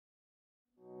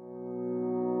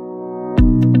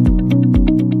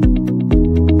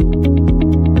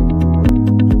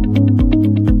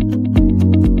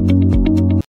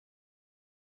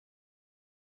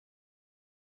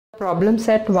problem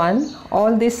set 1.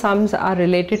 All these sums are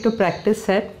related to practice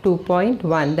set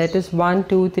 2.1, that is 1,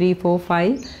 2, 3, 4,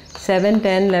 5, 7,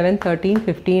 10, 11, 13,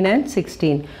 15 and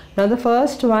 16. Now the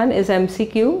first one is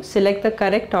MCQ. Select the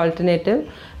correct alternative.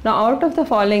 Now out of the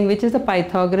following, which is the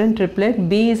Pythagorean triplet?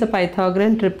 B is a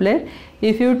Pythagorean triplet.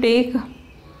 If you take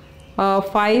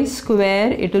 5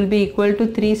 square, it will be equal to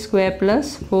 3 square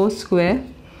plus 4 square.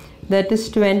 That is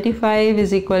 25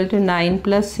 is equal to 9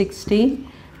 plus 16.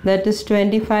 That is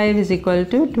 25 is equal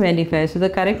to 25. So the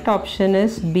correct option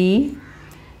is B.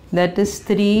 That is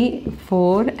 3,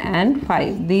 4 and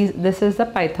 5. This is the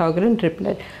Pythagorean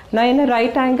triplet. Now in a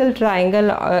right angle triangle,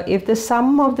 if the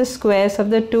sum of the squares of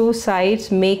the two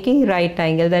sides making right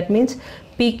angle, that means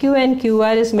PQ and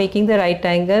QR is making the right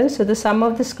angle. So the sum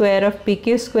of the square of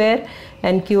PQ square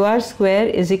and QR square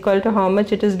is equal to how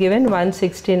much it is given?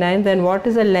 169. Then what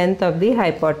is the length of the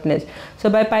hypotenuse? So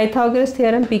by Pythagoras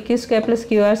theorem, PQ square plus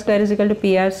QR square is equal to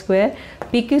PR square.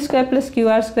 PQ square plus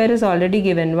QR square is already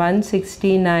given.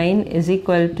 169 is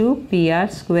equal to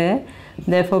PR square.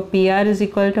 Therefore PR is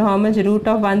equal to how much? Root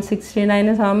of 169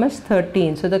 is how much?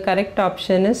 13. So the correct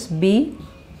option is B.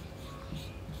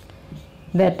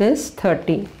 That is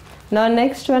 13. Now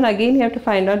next one, again you have to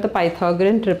find out the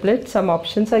Pythagorean triplet. Some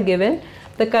options are given.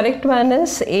 The correct one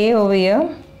is A over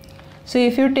here. So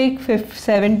if you take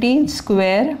 17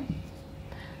 square,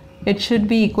 it should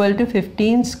be equal to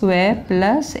 15 square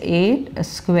plus 8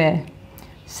 square.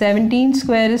 17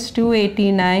 square is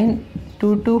 289,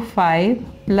 225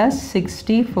 plus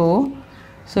 64.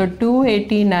 So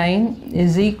 289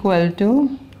 is equal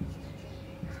to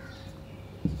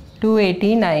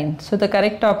 289. So the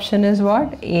correct option is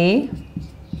what? A.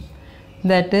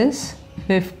 That is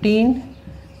 15,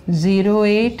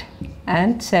 08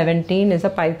 and 17 is a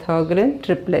Pythagorean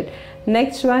triplet.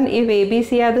 Next one, if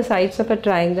ABC are the sides of a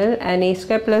triangle and A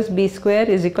square plus B square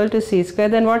is equal to C square,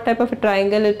 then what type of a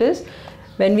triangle it is?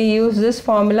 When we use this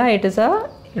formula, it is a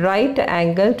right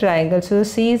angle triangle. So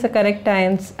C is the correct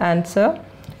answer.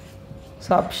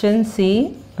 So option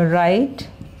C, right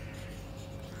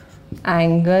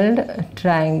angled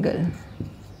triangle.